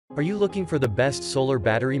Are you looking for the best solar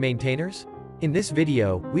battery maintainers? In this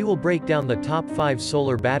video, we will break down the top 5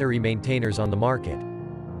 solar battery maintainers on the market.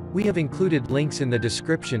 We have included links in the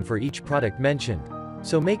description for each product mentioned,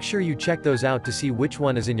 so make sure you check those out to see which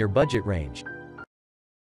one is in your budget range.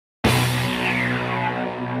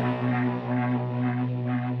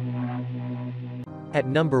 At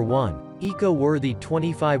number 1, eco-worthy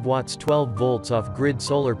 25 watts 12 volts off-grid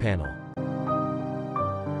solar panel.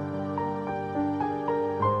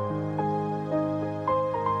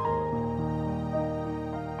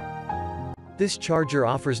 This charger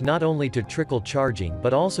offers not only to trickle charging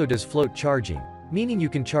but also does float charging, meaning you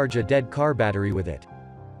can charge a dead car battery with it.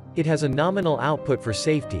 It has a nominal output for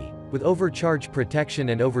safety, with overcharge protection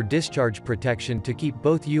and over-discharge protection to keep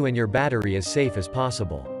both you and your battery as safe as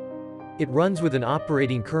possible. It runs with an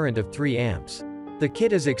operating current of 3 amps. The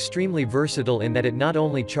kit is extremely versatile in that it not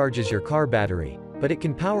only charges your car battery, but it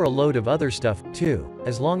can power a load of other stuff, too,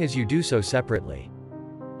 as long as you do so separately.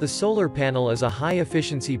 The solar panel is a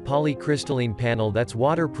high-efficiency polycrystalline panel that's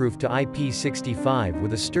waterproof to IP65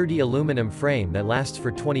 with a sturdy aluminum frame that lasts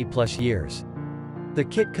for 20+ years. The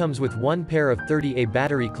kit comes with one pair of 30A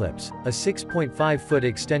battery clips, a 6.5-foot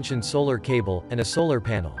extension solar cable, and a solar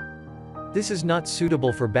panel. This is not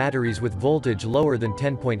suitable for batteries with voltage lower than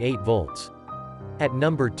 10.8 volts. At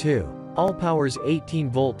number 2, ALLPOWERS 18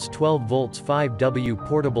 volts 12 volts 5W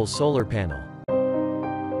portable solar panel.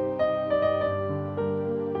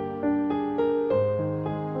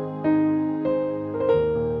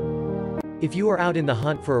 If you are out in the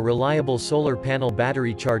hunt for a reliable solar panel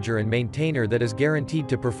battery charger and maintainer that is guaranteed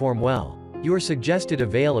to perform well, you are suggested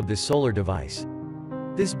avail of this solar device.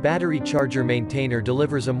 This battery charger maintainer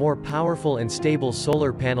delivers a more powerful and stable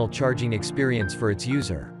solar panel charging experience for its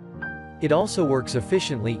user. It also works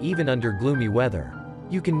efficiently even under gloomy weather.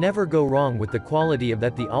 You can never go wrong with the quality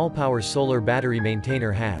that the ALLPOWERS solar battery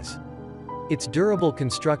maintainer has. Its durable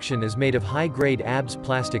construction is made of high-grade ABS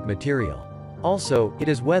plastic material. Also, it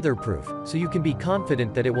is weatherproof, so you can be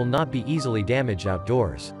confident that it will not be easily damaged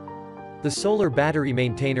outdoors. The solar battery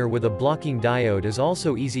maintainer with a blocking diode is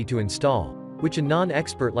also easy to install, which a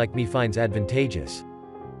non-expert like me finds advantageous.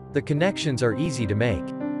 The connections are easy to make.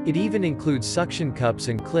 It even includes suction cups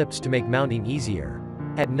and clips to make mounting easier.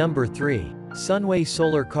 At number 3, Sunway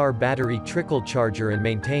solar car battery trickle charger and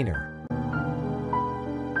maintainer.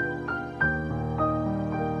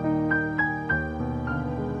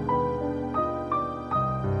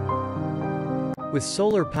 With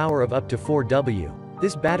solar power of up to 4W,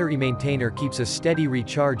 this battery maintainer keeps a steady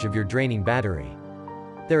recharge of your draining battery.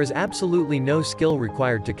 There is absolutely no skill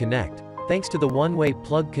required to connect, thanks to the one-way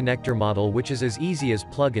plug connector model, which is as easy as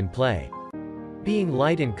plug and play. Being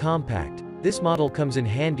light and compact, this model comes in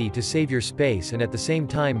handy to save your space and at the same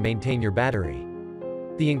time maintain your battery.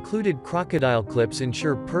 The included crocodile clips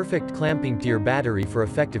ensure perfect clamping to your battery for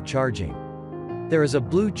effective charging. There is a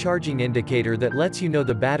blue charging indicator that lets you know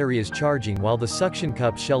the battery is charging, while the suction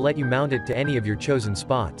cups shall let you mount it to any of your chosen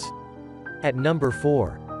spots. At number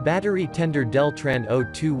 4, Battery Tender Deltran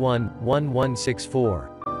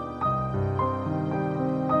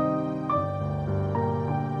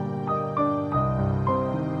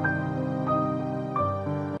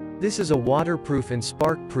This is a waterproof and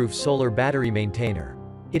spark-proof solar battery maintainer.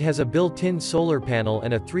 It has a built-in solar panel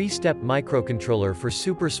and a 3-step microcontroller for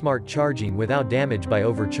super smart charging without damage by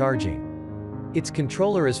overcharging. Its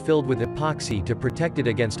controller is filled with epoxy to protect it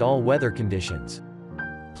against all weather conditions.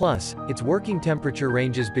 Plus, its working temperature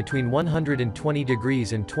ranges between 120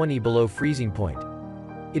 degrees and 20 below freezing point.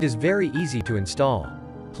 It is very easy to install.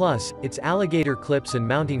 Plus, its alligator clips and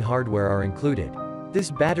mounting hardware are included. This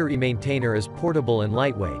battery maintainer is portable and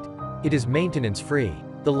lightweight. It is maintenance-free.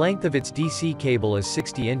 The length of its DC cable is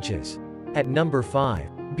 60 inches. At number 5,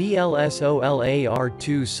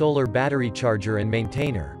 BLSOLAR2 solar battery charger and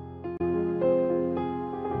maintainer.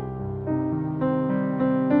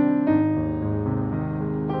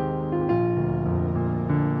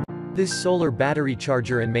 This solar battery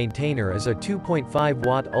charger and maintainer is a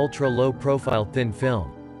 2.5-watt ultra-low profile thin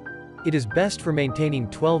film. It is best for maintaining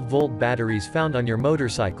 12-volt batteries found on your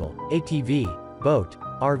motorcycle, ATV, boat,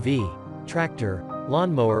 RV, tractor,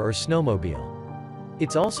 lawnmower or snowmobile.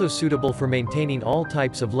 It's also suitable for maintaining all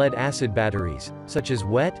types of lead-acid batteries, such as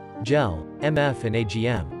wet, gel, MF and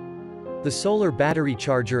AGM. The solar battery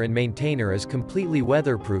charger and maintainer is completely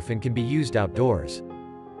weatherproof and can be used outdoors.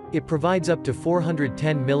 It provides up to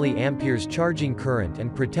 410 mA charging current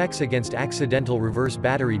and protects against accidental reverse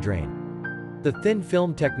battery drain. The thin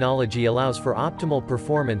film technology allows for optimal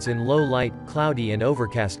performance in low light, cloudy and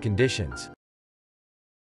overcast conditions.